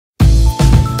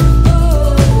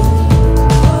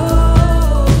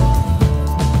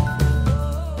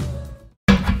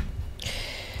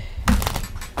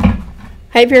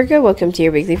Hi Virgo, welcome to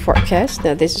your weekly forecast.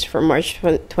 Now this is from March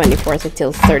 24th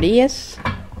until 30th.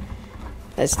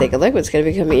 Let's take a look what's going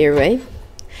to be coming your way.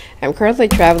 I'm currently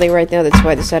traveling right now, that's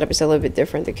why the setup is a little bit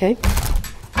different, okay?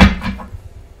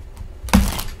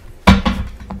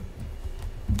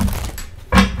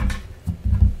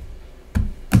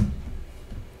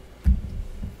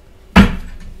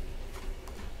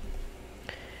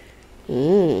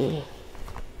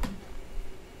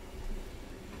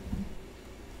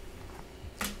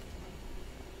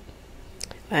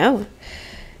 Wow.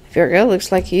 Virgo, looks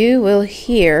like you will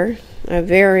hear a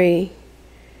very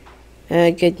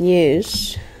good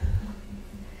news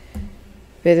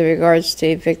with regards to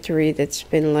a victory that's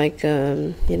been like,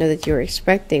 that you're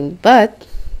expecting. But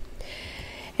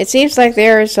it seems like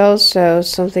there is also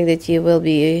something that you will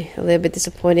be a little bit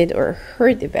disappointed or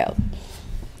hurt about.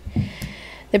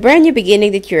 The brand new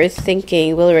beginning that you're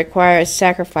thinking will require a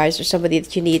sacrifice or somebody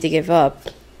that you need to give up,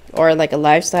 or like a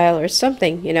lifestyle or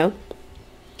something,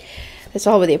 It's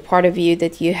already a part of you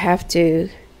that you have to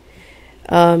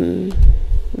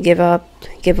give up,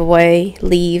 give away,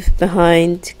 leave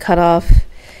behind, cut off,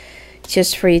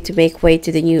 just for you to make way to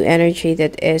the new energy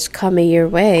that is coming your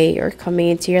way or coming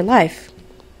into your life.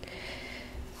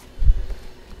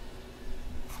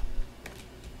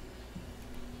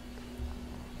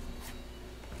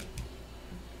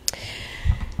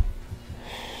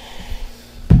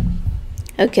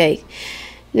 Okay,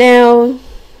 now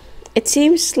it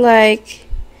seems like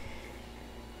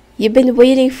you've been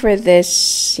waiting for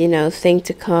this, thing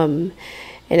to come.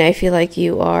 And I feel like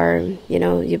you are,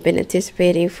 you've been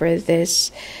anticipating for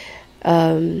this,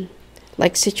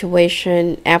 like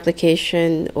situation,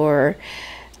 application, or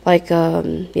like,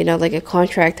 like a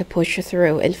contract to push you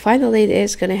through. And finally it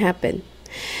is going to happen.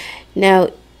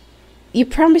 Now, you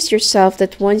promised yourself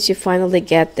that once you finally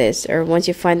get this, or once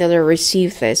you finally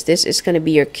receive this, this is going to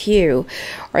be your cue,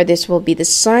 or this will be the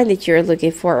sign that you're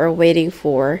looking for or waiting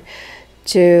for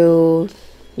to,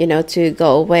 to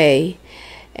go away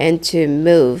and to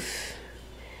move.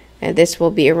 And this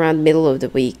will be around middle of the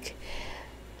week.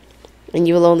 And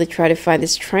you will only try to find the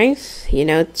strength,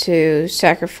 to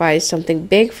sacrifice something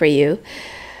big for you,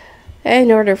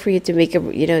 in order for you to make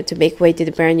to make way to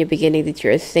the brand new beginning that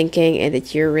you're thinking and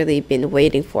that you're really been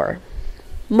waiting for.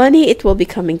 Money, it will be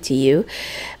coming to you,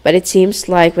 but it seems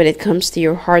like when it comes to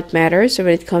your heart matters, or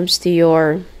when it comes to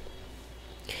your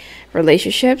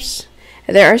relationships,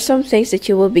 there are some things that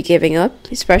you will be giving up,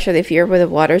 especially if you're with a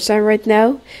water sign right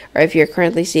now, or if you're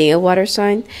currently seeing a water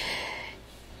sign.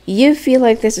 You feel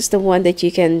like this is the one that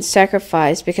you can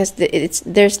sacrifice because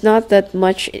there's not that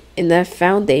much in the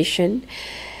foundation.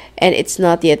 And it's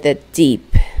not yet that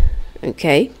deep,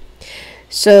 okay?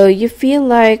 So you feel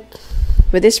like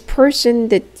with this person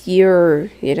that you're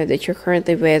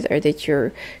currently with, or that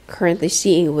you're currently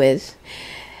seeing with,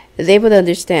 they would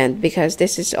understand, because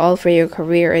this is all for your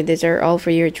career and these are all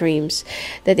for your dreams.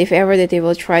 That if ever that they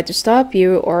will try to stop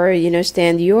you or,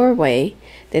 stand your way,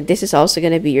 then this is also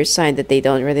going to be your sign that they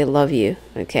don't really love you,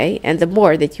 okay? And the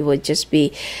more that you would just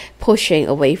be pushing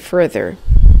away further.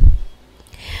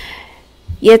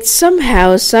 Yet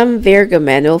somehow, some Virgo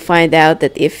men will find out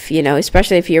that if,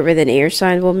 especially if you're with an air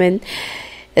sign woman,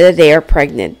 that they are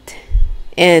pregnant.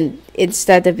 And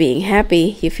instead of being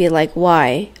happy, you feel like,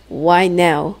 why? Why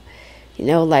now?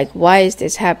 Why is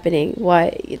this happening?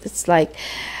 Why? It's like,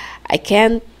 I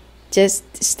can't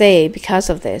just stay because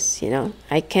of this,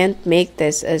 I can't make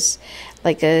this as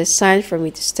like a sign for me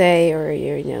to stay, or,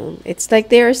 it's like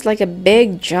there's like a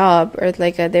big job, or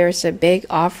like there's a big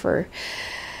offer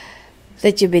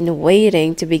that you've been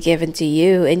waiting to be given to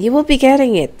you, and you will be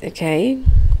getting it, okay?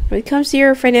 When it comes to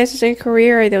your finances and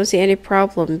career, I don't see any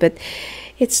problem, but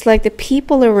it's like the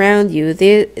people around you,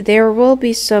 there will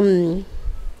be some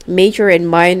major and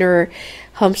minor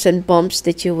humps and bumps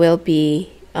that you will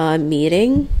be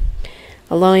meeting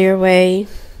along your way.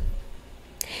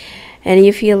 And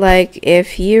you feel like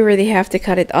if you really have to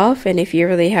cut it off, and if you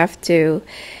really have to,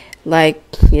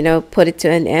 put it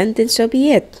to an end, then so be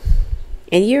it.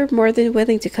 And you're more than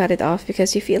willing to cut it off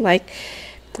because you feel like,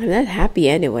 I'm not happy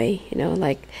anyway,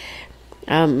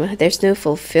 there's no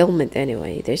fulfillment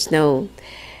anyway. There's no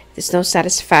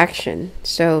satisfaction.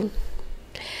 So,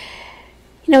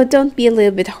 don't be a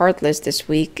little bit heartless this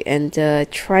week, and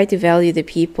try to value the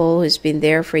people who's been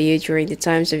there for you during the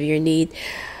times of your need,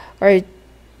 or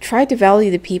try to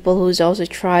value the people who's also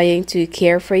trying to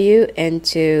care for you and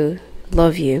to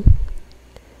love you.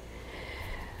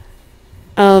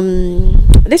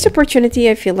 This opportunity,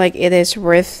 I feel like it is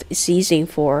worth seizing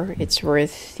for. It's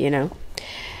worth, like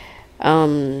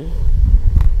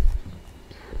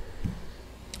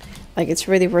it's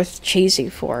really worth chasing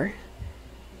for.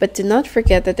 But do not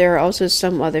forget that there are also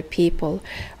some other people,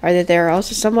 or that there are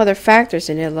also some other factors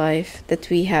in your life that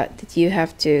you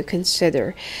have to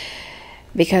consider.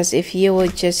 Because if you will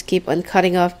just keep on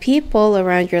cutting off people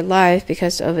around your life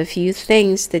because of a few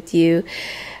things that you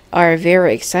are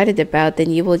very excited about,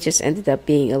 then you will just end up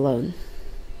being alone.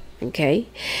 Okay?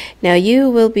 Now you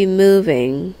will be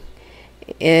moving,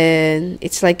 and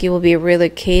it's like you will be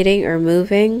relocating or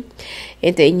moving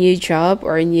into a new job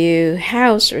or a new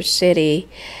house or city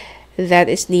that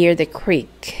is near the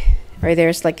creek, or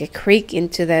there's like a creek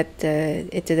into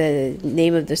the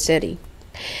name of the city.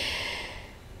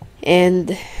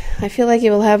 And I feel like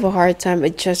you will have a hard time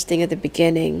adjusting at the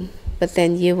beginning, but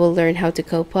then you will learn how to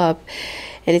cope up.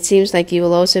 And it seems like you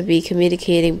will also be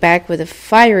communicating back with a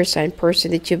fire sign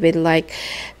person that you've been like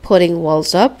putting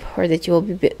walls up, or that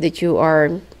you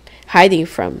are hiding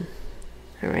from.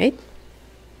 All right.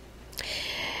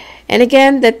 And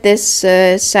again, that this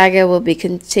saga will be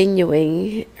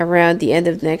continuing around the end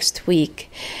of next week.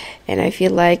 And I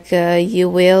feel like you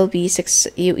will be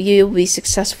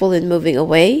successful in moving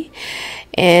away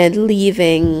and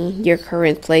leaving your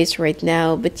current place right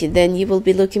now. But then you will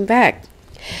be looking back.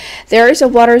 There is a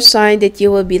water sign that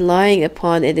you will be lying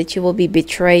upon and that you will be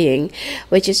betraying,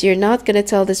 which is you're not going to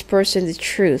tell this person the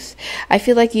truth. I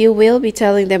feel like you will be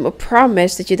telling them a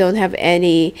promise that you don't have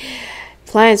any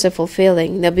plans of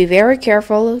fulfilling. Now be very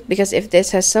careful, because if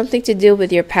this has something to do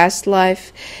with your past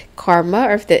life karma,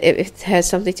 or if it has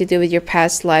something to do with your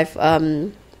past life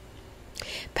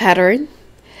pattern,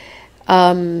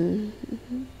 the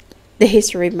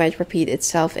history might repeat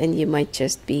itself and you might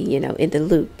just be, in the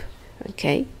loop.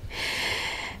 Okay?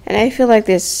 And I feel like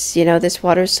this, this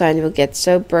water sign will get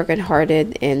so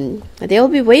brokenhearted, and they will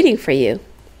be waiting for you.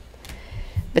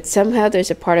 But somehow there's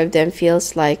a part of them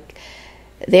feels like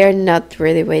they're not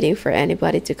really waiting for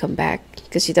anybody to come back,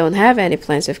 because you don't have any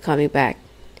plans of coming back.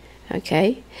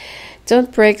 Okay?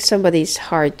 Don't break somebody's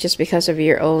heart just because of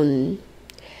your own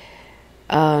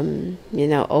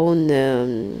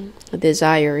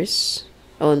desires,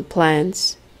 own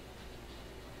plans.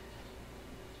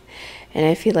 And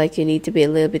I feel like you need to be a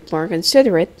little bit more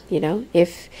considerate.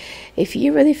 If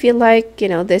you really feel like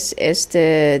this is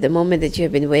the moment that you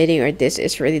have been waiting, or this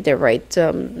is really the right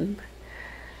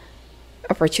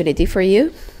opportunity for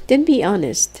you, then be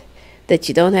honest that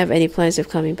you don't have any plans of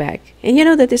coming back, and you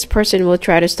know that this person will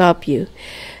try to stop you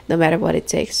no matter what it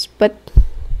takes. But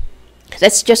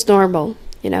that's just normal,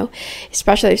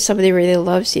 especially if somebody really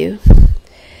loves you,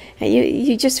 and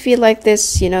you just feel like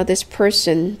this, this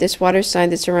person, this water sign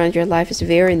that's around your life is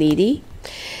very needy,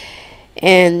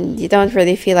 and you don't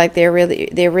really feel like they're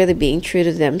really being true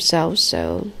to themselves.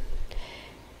 So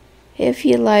if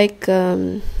you like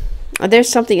there's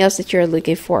something else that you're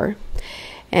looking for,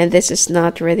 and this is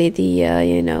not really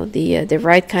the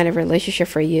right kind of relationship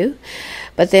for you.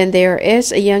 But then there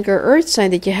is a younger earth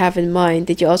sign that you have in mind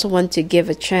that you also want to give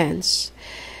a chance.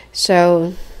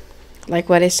 So like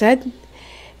what I said,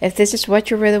 if this is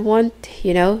what you really want,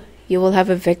 you will have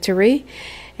a victory.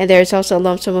 And there's also a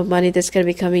lump sum of money that's going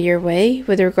to be coming your way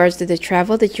with regards to the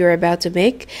travel that you're about to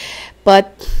make.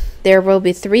 But there will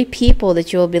be 3 people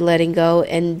that you will be letting go,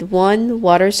 and 1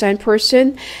 water sign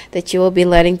person that you will be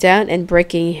letting down and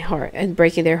breaking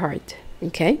their heart.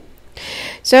 Okay?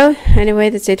 So anyway,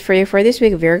 that's it for you for this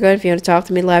week. Virgo, if you want to talk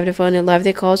to me live on the phone and live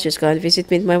the calls, just go and visit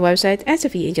me at my website at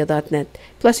sophiaangel.net.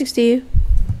 Blessings to you.